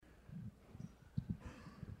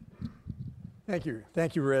Thank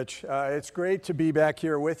you, Rich. It's great to be back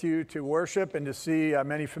here with you to worship and to see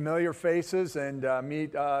many familiar faces and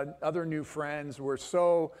meet other new friends. We're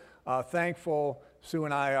so thankful, Sue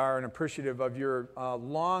and I are, and appreciative of your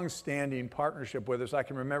long-standing partnership with us. I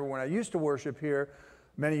can remember when I used to worship here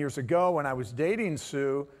many years ago when I was dating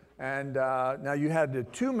Sue, and now you had a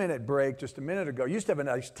 2-minute break just a minute ago. You used to have a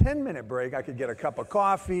nice 10-minute break. I could get a cup of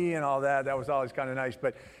coffee and all that. That was always kind of nice.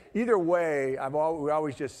 But either way, we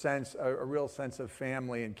always just sense a real sense of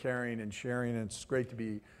family and caring and sharing, and it's great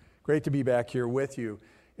to be back here with you.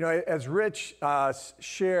 You know, as Rich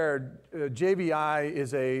shared, JVI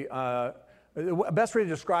is the best way to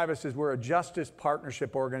describe us is we're a justice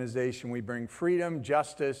partnership organization. We bring freedom,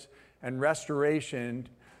 justice, and restoration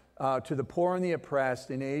to the poor and the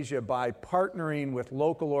oppressed in Asia by partnering with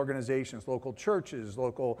local organizations, local churches,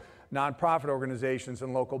 local nonprofit organizations,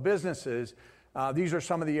 and local businesses. These are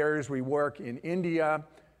some of the areas we work in India.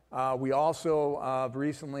 We also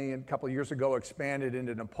recently, a couple of years ago, expanded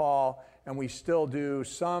into Nepal, and we still do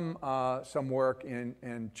some work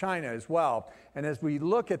in China as well. And as we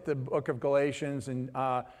look at the book of Galatians and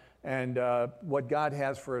what God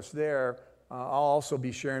has for us there, I'll also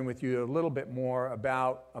be sharing with you a little bit more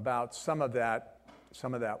about some of that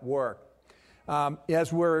work. So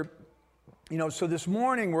this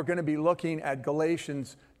morning we're going to be looking at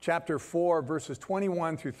Galatians chapter 4, verses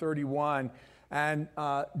 21 through 31, and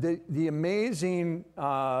the amazing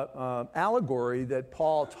allegory that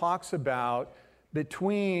Paul talks about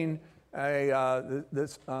between looking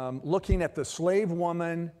at the slave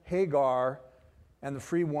woman Hagar and the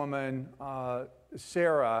free woman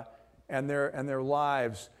Sarah and their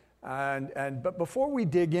lives. But before we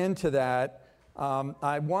dig into that,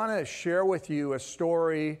 I want to share with you a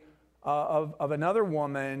story of another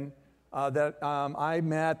woman that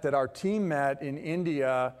that our team met in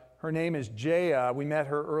India. Her name is Jaya. We met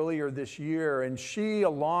her earlier this year, and she,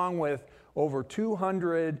 along with over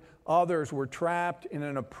 200 others, were trapped in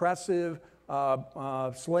an oppressive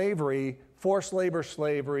forced labor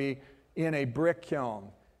slavery in a brick kiln.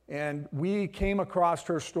 And we came across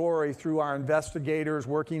her story through our investigators,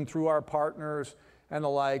 working through our partners and the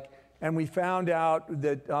like, and we found out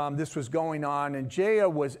that this was going on, and Jaya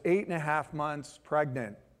was 8.5 months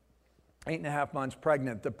pregnant. 8.5 months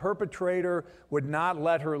pregnant. The perpetrator would not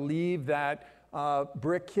let her leave that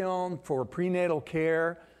brick kiln for prenatal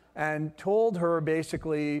care and told her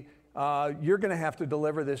basically, you're going to have to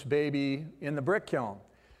deliver this baby in the brick kiln.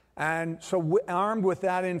 And so armed with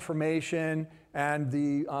that information and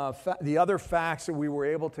the other facts that we were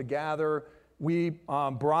able to gather, we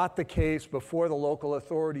brought the case before the local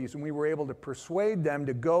authorities, and we were able to persuade them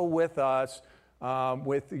to go with us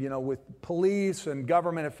with police and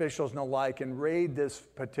government officials and the like and raid this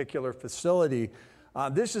particular facility.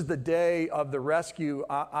 This is the day of the rescue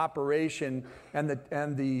operation, and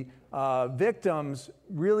the victims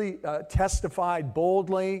really testified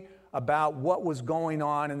boldly about what was going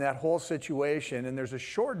on in that whole situation. And there's a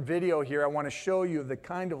short video here I want to show you of the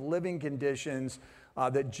kind of living conditions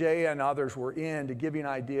that Jaya and others were in to give you an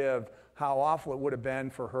idea of how awful it would have been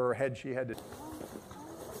for her had she had to.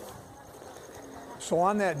 So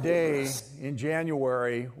on that day in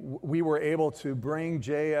January, we were able to bring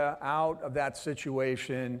Jaya out of that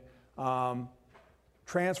situation,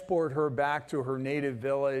 transport her back to her native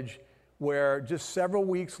village, where just several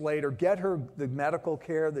weeks later, get her the medical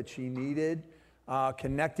care that she needed,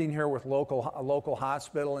 connecting her with a local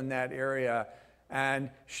hospital in that area,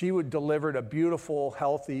 and she would delivered a beautiful,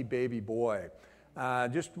 healthy baby boy.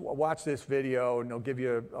 Just watch this video, and it'll give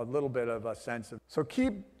you a little bit of a sense of. So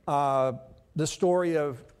keep the story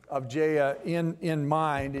of Jaya in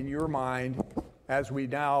mind, in your mind, as we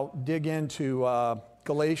now dig into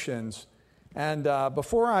Galatians. And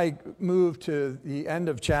before I move to the end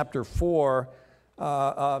of chapter 4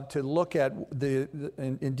 to look at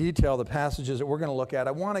in detail the passages that we're going to look at,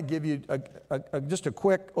 I want to give you just a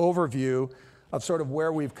quick overview of sort of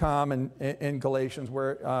where we've come in Galatians,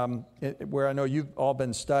 where I know you've all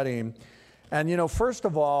been studying. And, first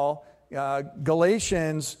of all,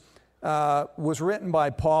 Galatians was written by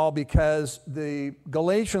Paul because the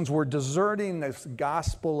Galatians were deserting this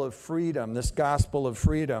gospel of freedom.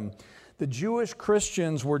 The Jewish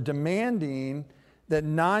Christians were demanding that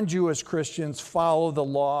non-Jewish Christians follow the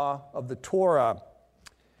law of the Torah.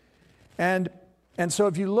 And so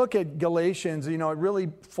if you look at Galatians, it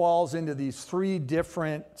really falls into these three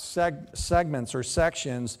different segments or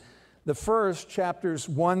sections. The first, chapters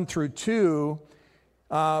 1 through 2,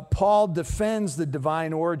 Paul defends the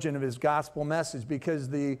divine origin of his gospel message because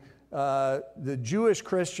the the Jewish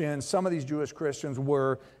Christians, some of these Jewish Christians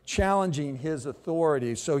were challenging his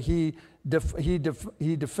authority. So he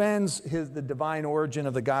defends the divine origin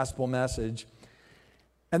of the gospel message.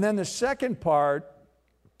 And then the second part,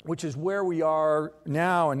 which is where we are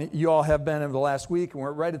now, and you all have been over the last week, and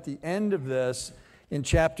we're right at the end of this in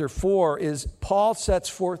chapter 4, is Paul sets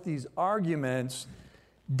forth these arguments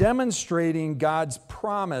demonstrating God's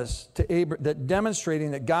promise to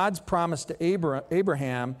demonstrating that God's promise to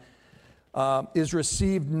Abraham is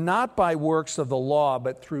received not by works of the law,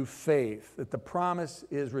 but through faith. That the promise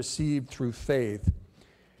is received through faith.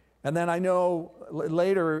 And then I know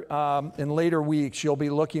later, in later weeks, you'll be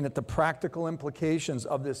looking at the practical implications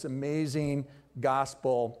of this amazing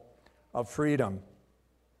gospel of freedom.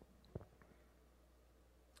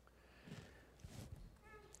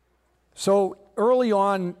 So early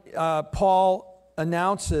on, Paul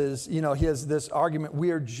announces, he has this argument,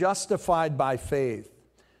 we are justified by faith.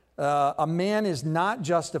 A man is not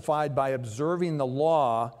justified by observing the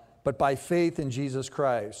law, but by faith in Jesus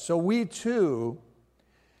Christ. So we too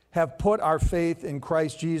have put our faith in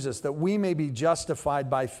Christ Jesus, that we may be justified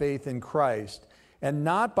by faith in Christ, and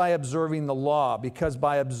not by observing the law, because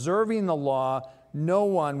by observing the law, no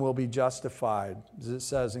one will be justified, as it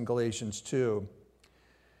says in Galatians 2.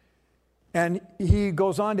 And he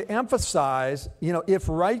goes on to emphasize, if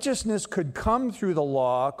righteousness could come through the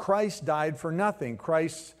law, Christ died for nothing.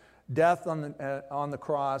 Christ's death on the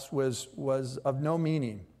cross was of no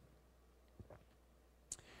meaning.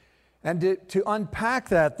 And to unpack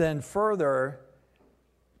that then further,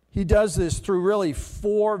 he does this through really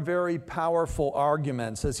 4 very powerful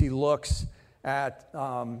arguments as he looks at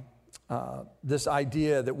this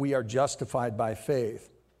idea that we are justified by faith.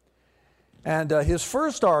 And his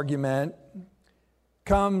first argument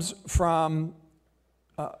comes from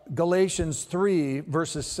Galatians 3,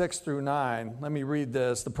 verses 6 through 9. Let me read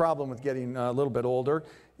this. The problem with getting a little bit older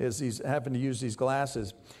is he's having to use these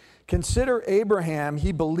glasses. Consider Abraham,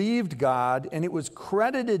 he believed God, and it was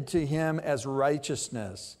credited to him as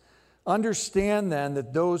righteousness. Understand then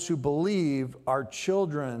that those who believe are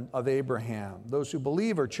children of Abraham. Those who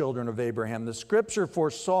believe are children of Abraham. The scripture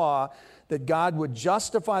foresaw that God would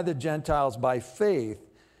justify the Gentiles by faith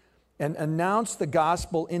and announce the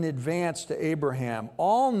gospel in advance to Abraham.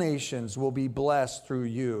 All nations will be blessed through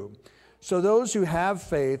you. So those who have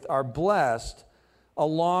faith are blessed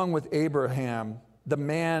along with Abraham, the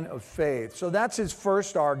man of faith. So that's his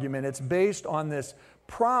first argument. It's based on this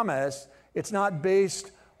promise. It's not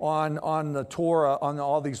based on the Torah, on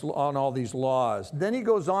all these laws. Then he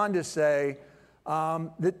goes on to say,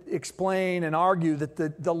 explain and argue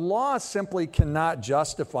that the law simply cannot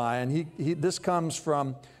justify. And this comes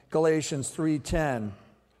from Galatians 3:10.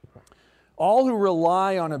 All who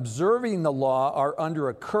rely on observing the law are under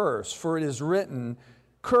a curse, for it is written,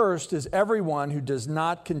 cursed is everyone who does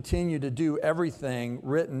not continue to do everything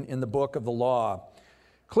written in the book of the law.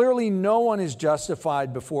 Clearly, no one is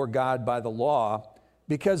justified before God by the law,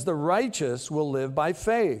 because the righteous will live by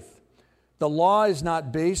faith. The law is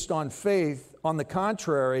not based on faith. On the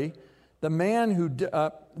contrary, the man who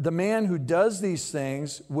does these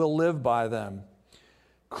things will live by them.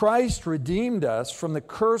 Christ redeemed us from the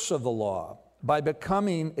curse of the law by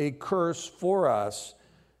becoming a curse for us.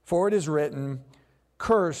 For it is written,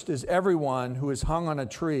 cursed is everyone who is hung on a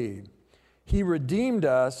tree. He redeemed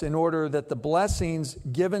us in order that the blessings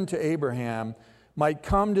given to Abraham might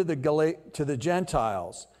come to the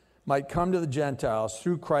Gentiles,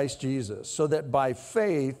 through Christ Jesus, so that by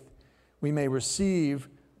faith we may receive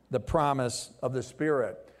the promise of the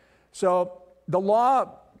Spirit. So the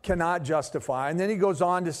law cannot justify. And then he goes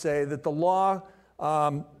on to say that the law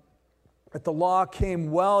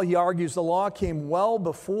came well, he argues the law came well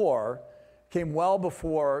before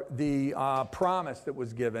the promise that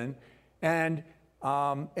was given, and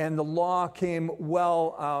the law came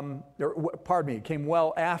well. Came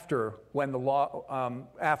well after when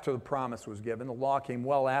after the promise was given. The law came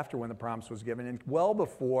well after when the promise was given, and well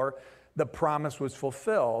before the promise was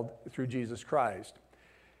fulfilled through Jesus Christ.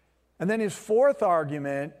 And then his fourth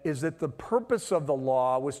argument is that the purpose of the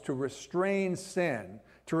law was to restrain sin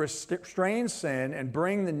and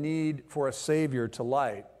bring the need for a Savior to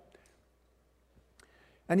light.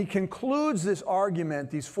 And he concludes this argument,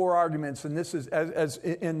 these 4 arguments, and this is as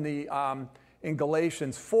in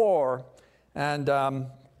Galatians 4, and I'm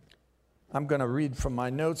going to read from my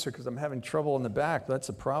notes here because I'm having trouble in the back. That's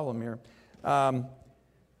a problem here.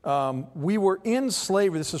 We were in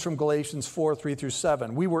slavery. This is from Galatians 4, 3 through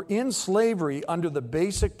 7. We were in slavery under the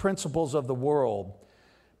basic principles of the world.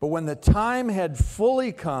 But when the time had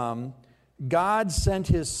fully come, God sent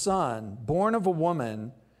his Son, born of a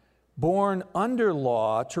woman, born under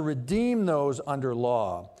law to redeem those under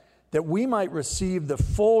law, that we might receive the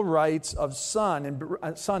full rights of sons.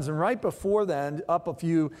 And right before then, up a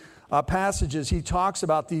few passages, he talks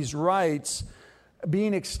about these rights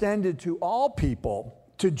being extended to all people,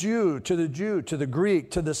 to the Jew, to the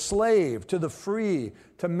Greek, to the slave, to the free,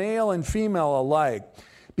 to male and female alike.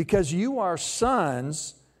 Because you are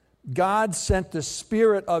sons, God sent the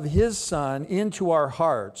Spirit of His Son into our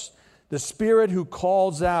hearts, the Spirit who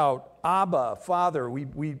calls out, Abba, Father.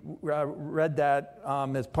 We read that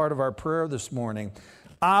as part of our prayer this morning.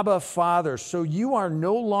 Abba, Father. So you are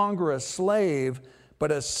no longer a slave,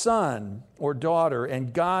 but a son or daughter,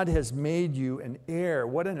 and God has made you an heir.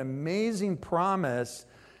 What an amazing promise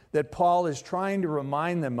that Paul is trying to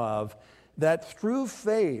remind them of, that through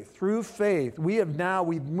faith, we've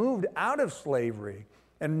moved out of slavery,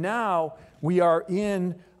 and now we are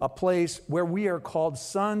in a place where we are called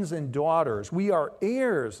sons and daughters. We are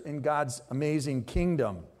heirs in God's amazing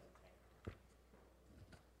kingdom.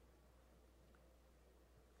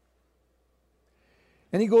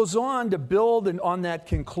 And he goes on to build on that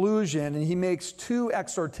conclusion, and he makes two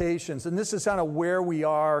exhortations. And this is kind of where we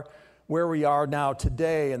are now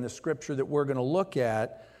today in the scripture that we're going to look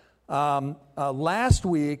at. Last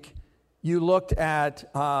week, you looked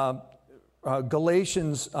at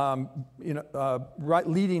Galatians,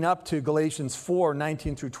 leading up to Galatians 4,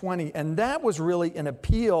 19 through 20, and that was really an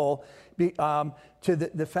appeal to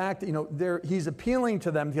the fact that he's appealing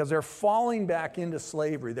to them because they're falling back into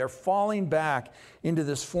slavery. They're falling back into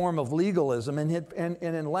this form of legalism. And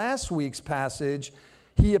in last week's passage,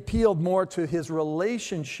 he appealed more to his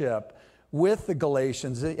relationship with the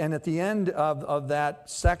Galatians. And at the end of that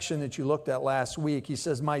section that you looked at last week, he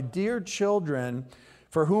says, "My dear children,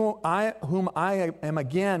 for whom I am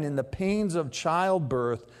again in the pains of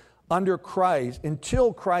childbirth under Christ,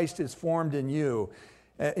 until Christ is formed in you."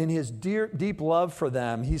 In his deep love for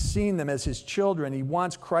them, he's seen them as his children. He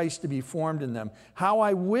wants Christ to be formed in them. How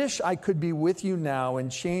I wish I could be with you now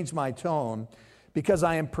and change my tone, because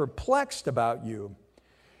I am perplexed about you.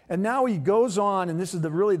 And now he goes on, and this is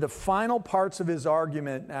really the final parts of his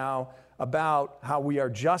argument now about how we are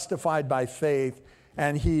justified by faith,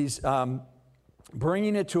 and he's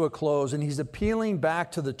bringing it to a close, and he's appealing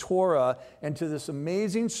back to the Torah and to this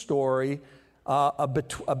amazing story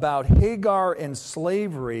about Hagar and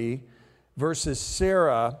slavery versus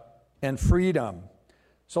Sarah and freedom.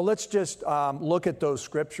 So let's just look at those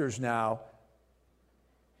scriptures now.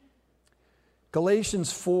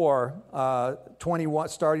 Galatians 4, 21,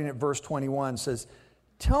 starting at verse 21, says,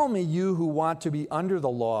 "Tell me, you who want to be under the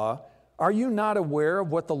law, are you not aware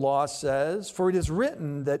of what the law says? For it is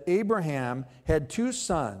written that Abraham had two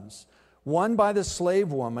sons, one by the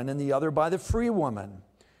slave woman and the other by the free woman.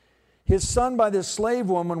 His son by the slave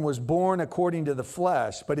woman was born according to the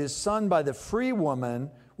flesh, but his son by the free woman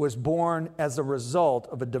was born as a result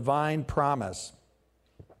of a divine promise.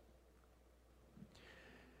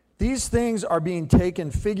 These things are being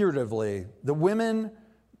taken figuratively. The women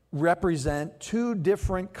represent two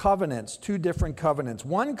different covenants.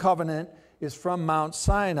 One covenant is from Mount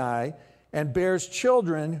Sinai and bears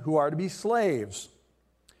children who are to be slaves.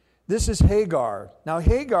 This is Hagar. Now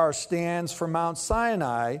Hagar stands for Mount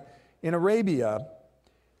Sinai in Arabia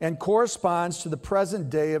and corresponds to the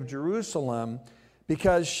present day of Jerusalem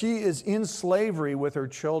because she is in slavery with her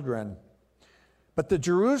children. But the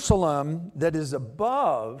Jerusalem that is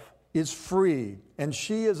above is free, and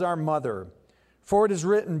she is our mother. For it is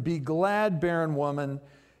written, 'Be glad, barren woman,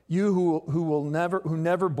 you who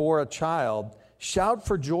never bore a child. Shout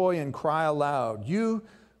for joy and cry aloud, you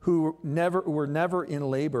who were never in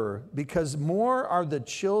labor, because more are the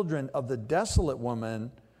children of the desolate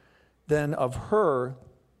woman than of her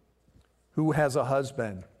who has a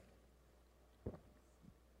husband.'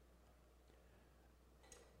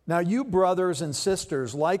 Now you brothers and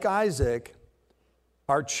sisters, like Isaac,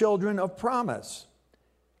 are children of promise.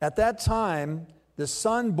 At that time, the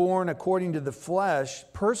son born according to the flesh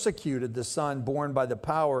persecuted the son born by the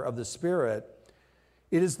power of the Spirit.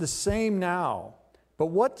 It is the same now. But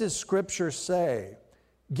what does Scripture say?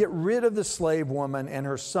 Get rid of the slave woman and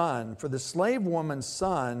her son, for the slave woman's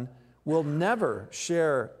son will never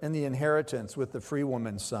share in the inheritance with the free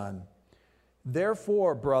woman's son.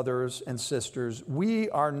 Therefore, brothers and sisters,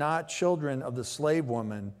 we are not children of the slave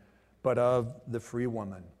woman, but of the free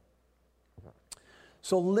woman."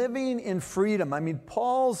 So living in freedom,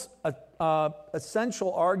 Paul's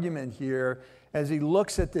essential argument here as he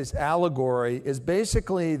looks at this allegory is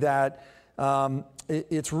basically that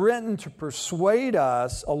it's written to persuade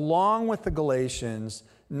us, along with the Galatians,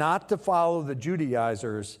 not to follow the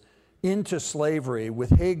Judaizers, into slavery with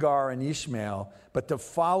Hagar and Ishmael, but to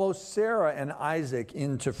follow Sarah and Isaac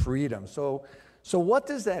into freedom. So what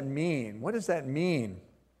does that mean? What does that mean?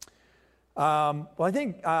 Well, I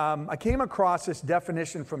think I came across this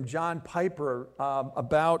definition from John Piper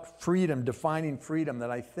about freedom, defining freedom, that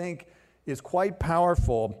I think is quite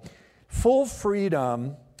powerful. Full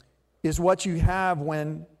freedom is what you have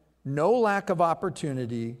when no lack of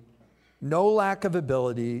opportunity, no lack of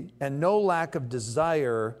ability, and no lack of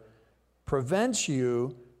desire prevents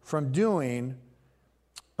you from doing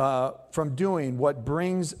what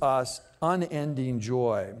brings us unending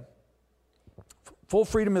joy. Full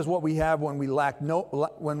freedom is what we have when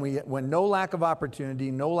when no lack of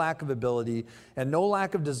opportunity, no lack of ability, and no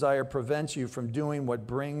lack of desire prevents you from doing what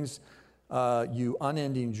brings you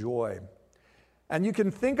unending joy. And you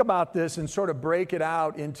can think about this and sort of break it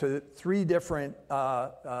out into three different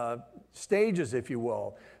stages, if you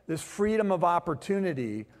will. This freedom of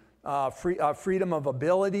opportunity, freedom of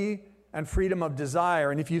ability, and freedom of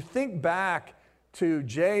desire. And if you think back to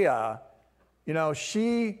Jaya,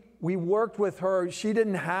 we worked with her. She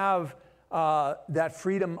didn't have that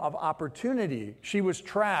freedom of opportunity. She was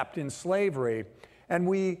trapped in slavery. And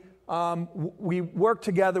we worked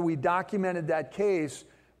together. We documented that case.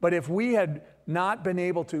 But if we had not been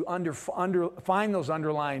able to find those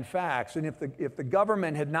underlying facts, and if the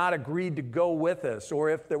government had not agreed to go with us, or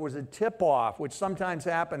if there was a tip-off, which sometimes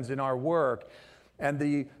happens in our work, and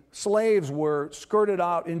the slaves were skirted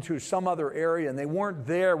out into some other area and they weren't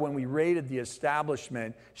there when we raided the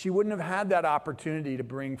establishment, she wouldn't have had that opportunity to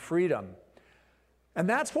bring freedom. And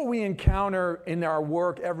that's what we encounter in our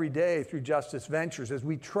work every day through Justice Ventures, as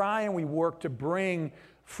we try and we work to bring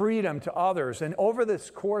freedom to others. And over this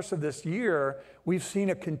course of this year, we've seen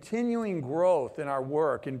a continuing growth in our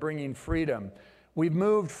work in bringing freedom. We've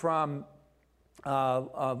moved from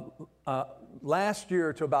last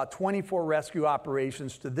year to about 24 rescue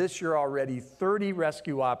operations to this year already 30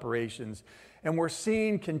 rescue operations. And we're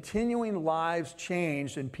seeing continuing lives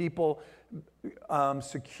changed and people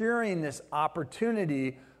securing this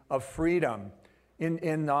opportunity of freedom.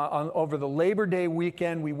 Over the Labor Day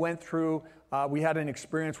weekend, we went through, we had an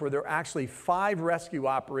experience where there were actually 5 rescue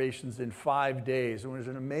operations in 5 days. It was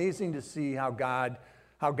amazing to see how God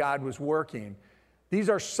was working. These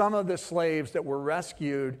are some of the slaves that were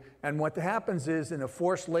rescued, and what happens is in a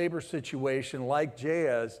forced labor situation like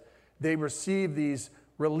Jaya's, they receive these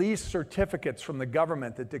release certificates from the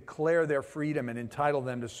government that declare their freedom and entitle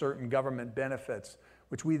them to certain government benefits,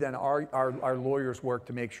 which we then, our lawyers work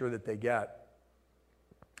to make sure that they get.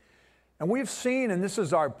 And we've seen, and this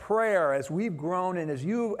is our prayer, as we've grown and as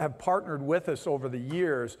you have partnered with us over the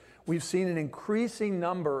years, we've seen an increasing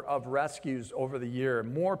number of rescues over the year,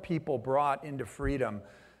 more people brought into freedom,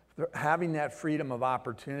 having that freedom of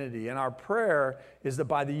opportunity. And our prayer is that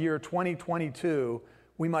by the year 2022,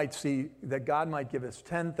 we might see that God might give us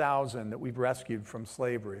 10,000 that we've rescued from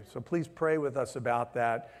slavery. So please pray with us about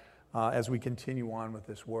that as we continue on with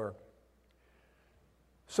this work.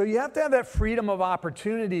 So you have to have that freedom of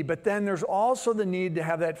opportunity, but then there's also the need to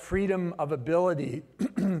have that freedom of ability.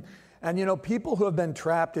 And people who have been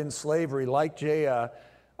trapped in slavery, like Jaya,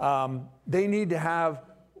 they need to have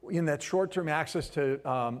in that short-term access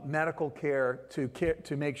to medical care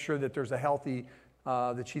to make sure that there's a healthy,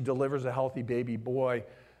 that she delivers a healthy baby boy,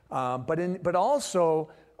 but also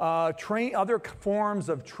train other forms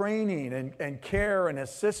of training and care and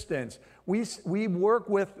assistance. We work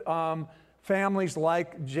with families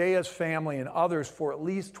like Jaya's family and others for at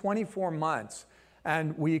least 24 months.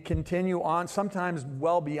 And we continue on, sometimes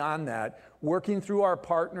well beyond that, working through our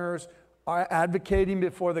partners, advocating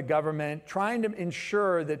before the government, trying to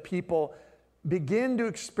ensure that people begin to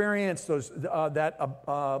experience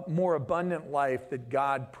that more abundant life that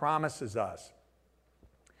God promises us.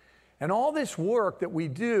 And all this work that we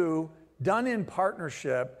do, done in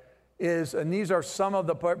partnership, and these are some of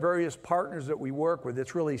the various partners that we work with.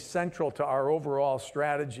 It's really central to our overall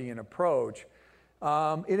strategy and approach.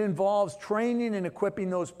 It involves training and equipping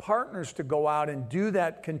those partners to go out and do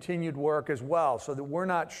that continued work as well, so that we're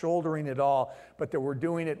not shouldering it all, but that we're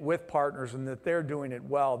doing it with partners and that they're doing it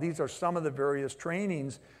well. These are some of the various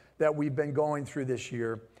trainings that we've been going through this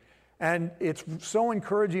year. And it's so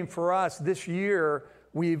encouraging for us. This year,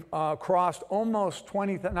 we've crossed almost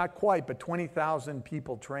 20, not quite, but 20,000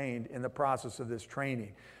 people trained in the process of this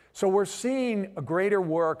training. So we're seeing a greater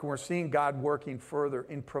work, and we're seeing God working further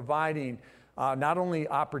in providing not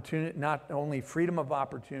only freedom of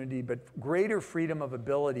opportunity, but greater freedom of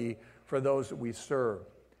ability for those that we serve.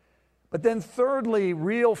 But then thirdly,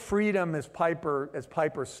 real freedom, as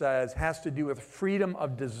Piper says, has to do with freedom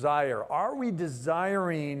of desire. Are we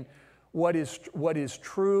desiring what is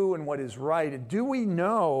true and what is right? And do we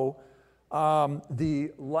know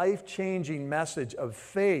the life-changing message of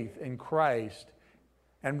faith in Christ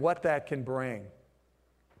and what that can bring?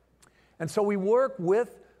 And so we work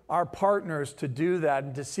with our partners to do that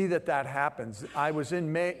and to see that that happens. I was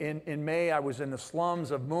in May, I was in the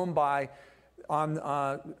slums of Mumbai on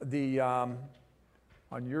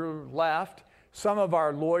your left. Some of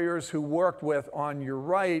our lawyers who worked with, on your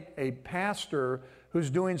right, a pastor who's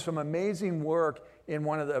doing some amazing work in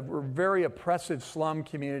one of the very oppressive slum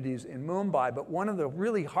communities in Mumbai. But one of the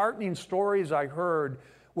really heartening stories I heard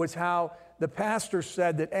was how the pastor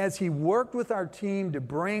said that as he worked with our team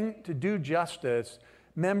to do justice,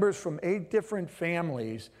 members from 8 different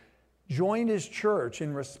families joined his church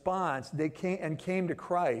in response. They came to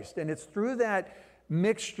Christ. And it's through that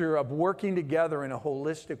mixture of working together in a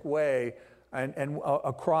holistic way and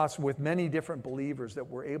across with many different believers that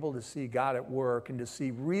we're able to see God at work and to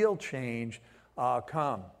see real change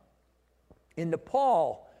come. In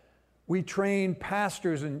Nepal, we train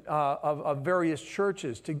pastors of various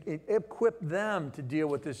churches to equip them to deal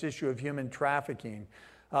with this issue of human trafficking.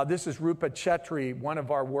 This is Rupa Chetri, one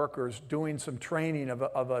of our workers, doing some training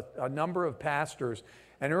of a number of pastors.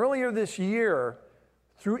 And earlier this year,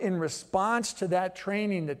 in response to that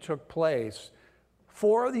training that took place,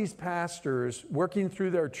 4 of these pastors, working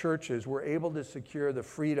through their churches, were able to secure the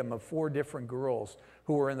freedom of 4 different girls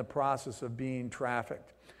who were in the process of being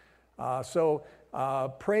trafficked. So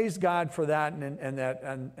praise God for that and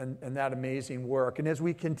that amazing work. And as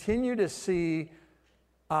we continue to see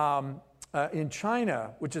in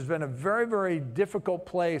China, which has been a very, very difficult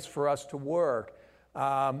place for us to work,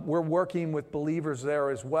 we're working with believers there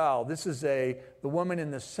as well. This is the woman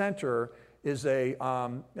in the center is a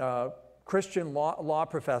Christian law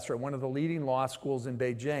professor at one of the leading law schools in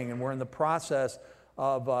Beijing, and we're in the process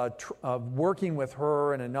of working with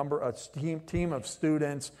her and a team of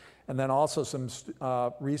students, and then also some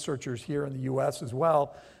researchers here in the U.S. as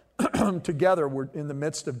well. Together, we're in the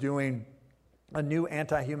midst of doing a new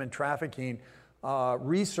anti-human trafficking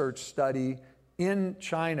research study in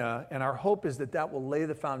China, and our hope is that that will lay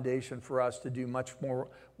the foundation for us to do much more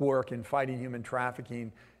work in fighting human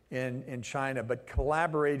trafficking in China, but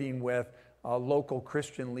collaborating with local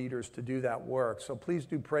Christian leaders to do that work. So please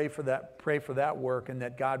do pray for that work, and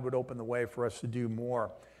that God would open the way for us to do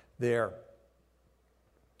more there.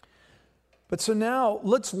 But so now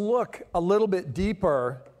let's look a little bit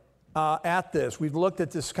deeper at this. We've looked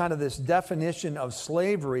at this definition of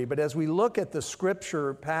slavery, but as we look at the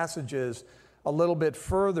scripture passages a little bit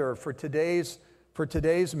further for today's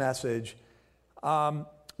message,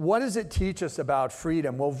 what does it teach us about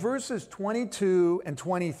freedom? Well, verses 22 and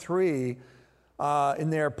 23 in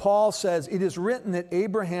there, Paul says, "It is written that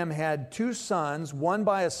Abraham had 2 sons, one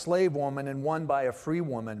by a slave woman and one by a free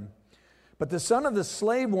woman. But the son of the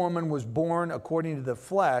slave woman was born according to the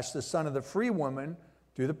flesh, the son of the free woman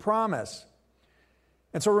through the promise."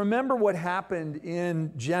 And so remember what happened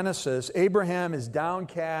in Genesis. Abraham is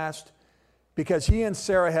downcast because he and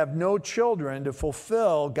Sarah have no children to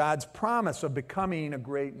fulfill God's promise of becoming a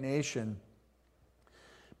great nation.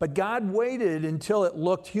 But God waited until it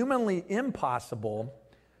looked humanly impossible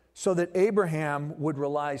so that Abraham would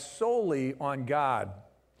rely solely on God.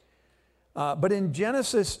 But in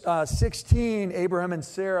Genesis 16, Abraham and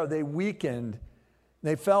Sarah, they weakened.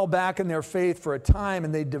 They fell back in their faith for a time,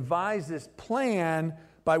 and they devised this plan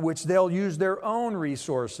by which they'll use their own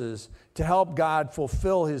resources to help God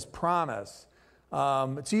fulfill his promise.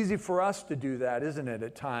 It's easy for us to do that, isn't it,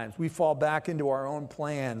 at times? We fall back into our own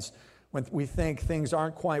plans when we think things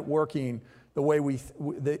aren't quite working the way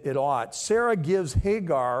it ought. Sarah gives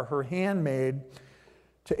Hagar, her handmaid,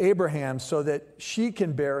 to Abraham so that she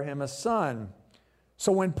can bear him a son.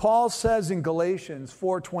 So when Paul says in Galatians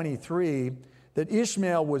 4:23 that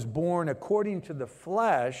Ishmael was born according to the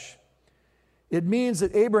flesh, it means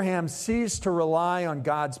that Abraham ceased to rely on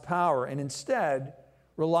God's power and instead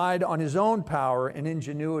relied on his own power and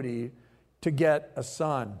ingenuity to get a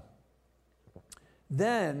son.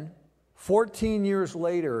 Then, 14 years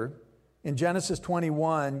later, in Genesis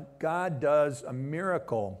 21, God does a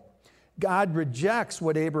miracle. God rejects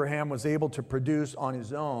what Abraham was able to produce on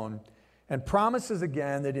his own and promises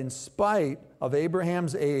again that in spite of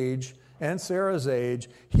Abraham's age and Sarah's age,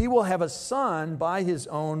 he will have a son by his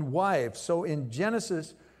own wife. So in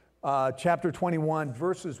Genesis chapter 21,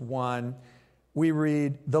 verses 1, we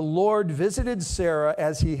read, "The Lord visited Sarah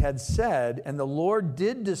as he had said, and the Lord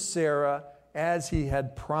did to Sarah as he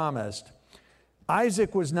had promised.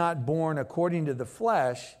 Isaac was not born according to the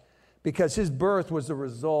flesh because his birth was the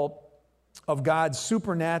result of God's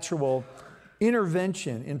supernatural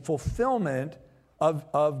intervention in fulfillment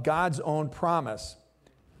of God's own promise.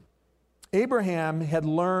 Abraham had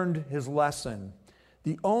learned his lesson.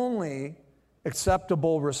 The only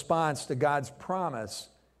acceptable response to God's promise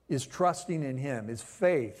is trusting in him, is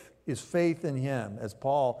faith in him, as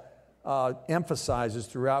Paul emphasizes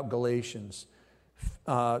throughout Galatians.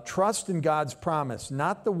 Trust in God's promise,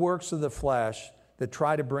 not the works of the flesh that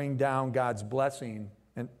try to bring down God's blessing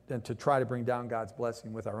and to try to bring down God's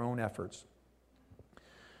blessing with our own efforts.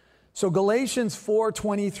 So Galatians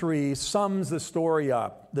 4:23 sums the story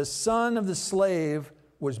up. The son of the slave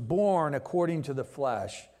was born according to the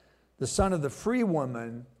flesh, the son of the free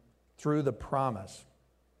woman through the promise.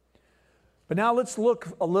 But now let's look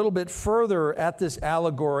a little bit further at this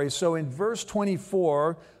allegory. So in verse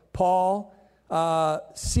 24, Paul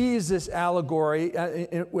sees this allegory,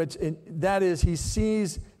 that is, he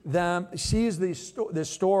sees the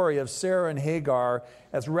story of Sarah and Hagar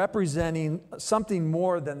as representing something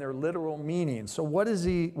more than their literal meaning. So what is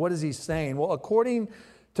he saying? Well, according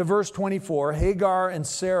to verse 24, Hagar and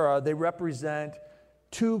Sarah, they represent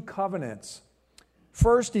two covenants.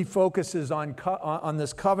 First, he focuses on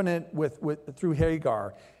this covenant through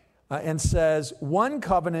Hagar and says, one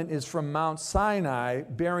covenant is from Mount Sinai,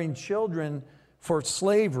 bearing children for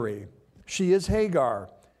slavery. She is Hagar.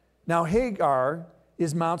 Now, Hagar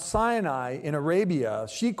is Mount Sinai in Arabia.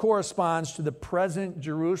 She corresponds to the present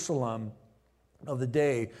Jerusalem of the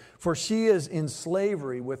day, for she is in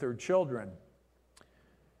slavery with her children.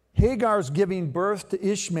 Hagar's giving birth to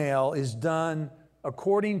Ishmael is done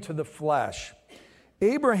according to the flesh.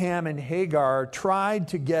 Abraham and Hagar tried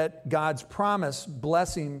to get God's promised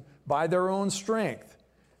blessing by their own strength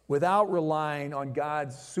without relying on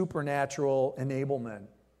God's supernatural enablement.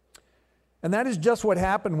 And that is just what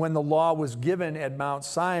happened when the law was given at Mount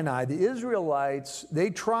Sinai. The Israelites, they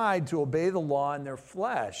tried to obey the law in their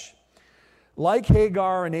flesh. Like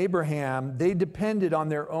Hagar and Abraham, they depended on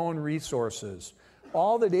their own resources.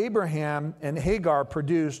 All that Abraham and Hagar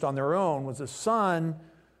produced on their own was a son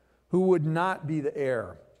who would not be the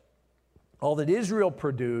heir. All that Israel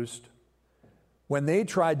produced when they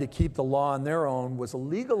tried to keep the law on their own was a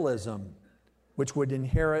legalism which would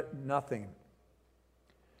inherit nothing.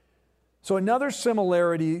 So another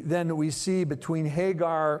similarity then that we see between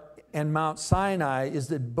Hagar and Mount Sinai is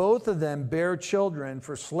that both of them bear children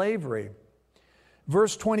for slavery.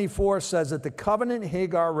 Verse 24 says that the covenant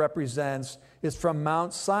Hagar represents is from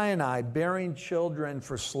Mount Sinai, bearing children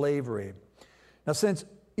for slavery. Now, since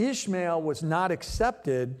Ishmael was not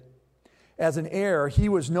accepted as an heir, he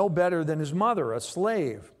was no better than his mother, a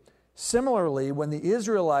slave. Similarly, when the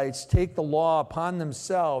Israelites take the law upon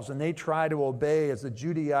themselves and they try to obey, as the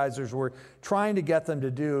Judaizers were trying to get them to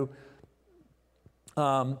do,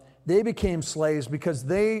 they became slaves because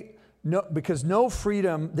they had no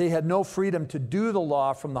freedom to do the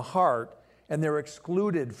law from the heart, and they're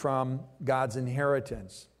excluded from God's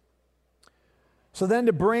inheritance. So then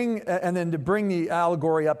to bring the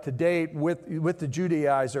allegory up to date with the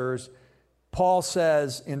Judaizers, Paul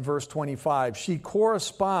says in verse 25, she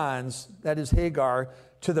corresponds, that is Hagar,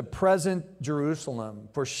 to the present Jerusalem,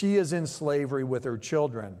 for she is in slavery with her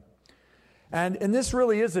children. And this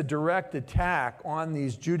really is a direct attack on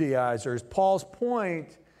these Judaizers. Paul's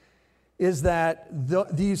point is that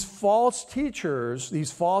these false teachers,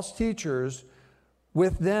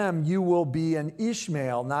 with them you will be an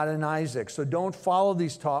Ishmael, not an Isaac. So don't follow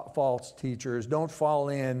these false teachers. Don't fall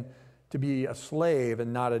in to be a slave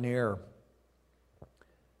and not an heir.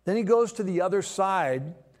 Then he goes to the other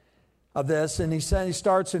side of this, and he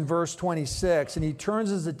starts in verse 26, and he turns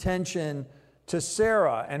his attention to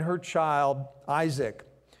Sarah and her child Isaac.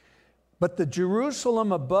 But the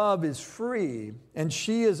Jerusalem above is free, and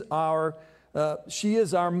she is our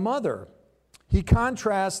mother. He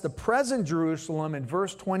contrasts the present Jerusalem in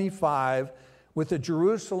verse 25 with the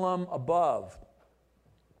Jerusalem above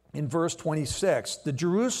in verse 26. The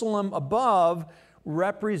Jerusalem above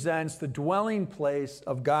represents the dwelling place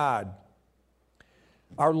of God.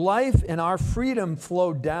 Our life and our freedom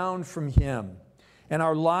flow down from Him, and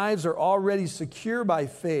our lives are already secure by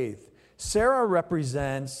faith. Sarah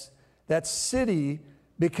represents that city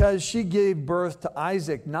because she gave birth to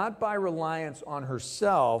Isaac not by reliance on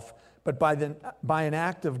herself, but by an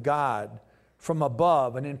act of God from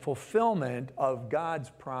above and in fulfillment of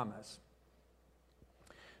God's promise.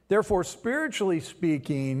 Therefore, spiritually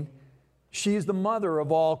speaking, she's the mother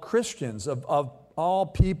of all Christians, of all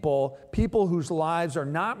people whose lives are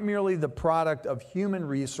not merely the product of human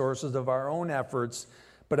resources, of our own efforts,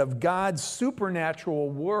 but of God's supernatural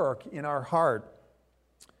work in our heart.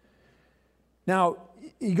 Now,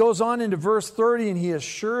 he goes on into verse 30 and he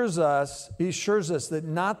assures us that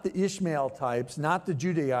not the Ishmael types, not the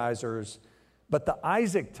Judaizers, But the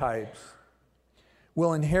Isaac types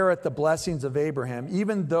will inherit the blessings of Abraham,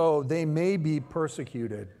 even though they may be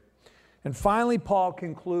persecuted. And finally, Paul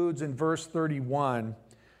concludes in verse 31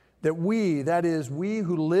 that we, that is, we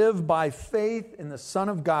who live by faith in the Son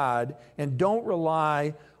of God and don't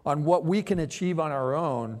rely on what we can achieve on our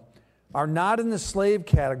own, are not in the slave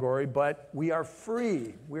category, but we are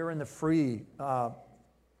free. We're in the free.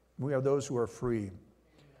 We are those who are free.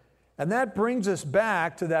 And that brings us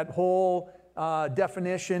back to that whole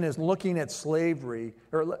definition is looking at slavery,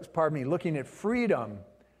 looking at freedom.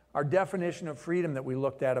 Our definition of freedom that we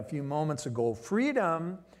looked at a few moments ago.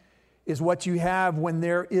 Freedom is what you have when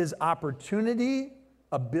there is opportunity,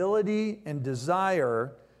 ability, and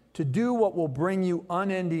desire to do what will bring you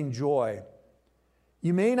unending joy.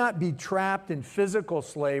 You may not be trapped in physical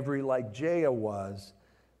slavery like Jaya was,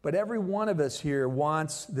 but every one of us here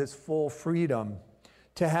wants this full freedom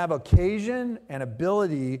to have occasion and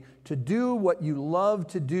ability to do what you love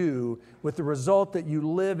to do with the result that you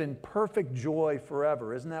live in perfect joy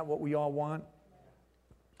forever. Isn't that what we all want?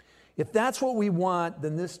 If that's what we want,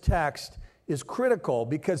 then this text is critical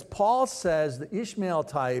because Paul says the Ishmael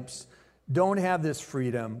types don't have this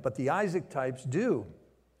freedom, but the Isaac types do.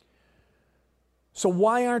 So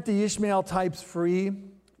why aren't the Ishmael types free?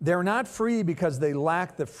 They're not free because they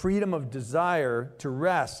lack the freedom of desire to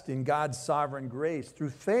rest in God's sovereign grace through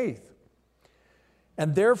faith.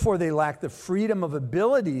 And therefore, they lack the freedom of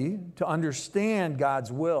ability to understand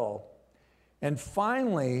God's will. And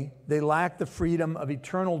finally, they lack the freedom of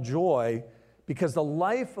eternal joy because the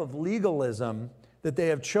life of legalism that they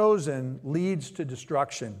have chosen leads to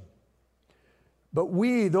destruction. But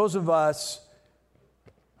we, those of us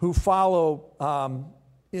who follow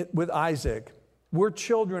with Isaac, we're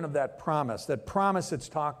children of that promise that's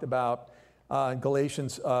talked about in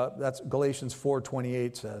Galatians, that's Galatians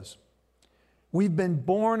 4:28 says. We've been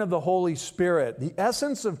born of the Holy Spirit. The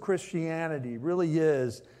essence of Christianity really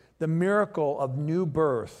is the miracle of new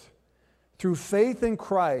birth. Through faith in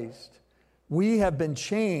Christ, we have been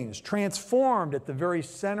changed, transformed at the very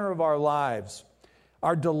center of our lives.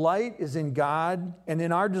 Our delight is in God and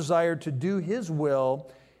in our desire to do His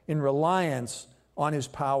will in reliance on His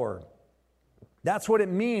power. That's what it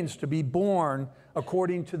means to be born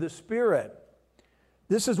according to the Spirit.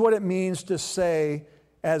 This is what it means to say,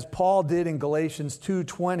 as Paul did in Galatians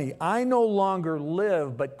 2:20, I no longer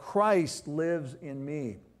live, but Christ lives in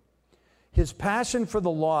me. His passion for the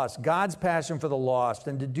lost, God's passion for the lost,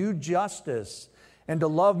 and to do justice and to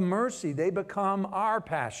love mercy, they become our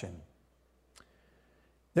passion.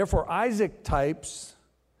 Therefore, Isaac types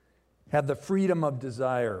have the freedom of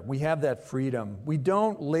desire. We have that freedom. We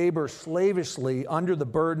don't labor slavishly under the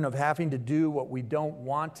burden of having to do what we don't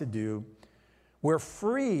want to do. We're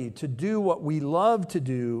free to do what we love to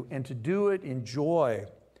do and to do it in joy.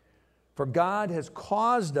 For God has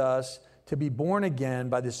caused us to be born again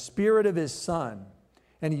by the Spirit of His Son,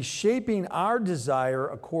 and He's shaping our desire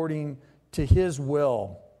according to His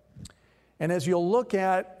will. And as you'll look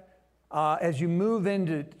at as you move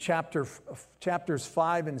into chapters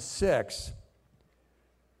 5 and 6,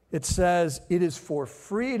 it says, it is for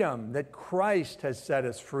freedom that Christ has set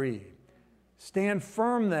us free. Stand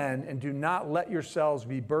firm then, and do not let yourselves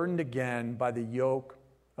be burdened again by the yoke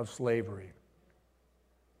of slavery.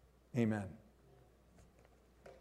 Amen.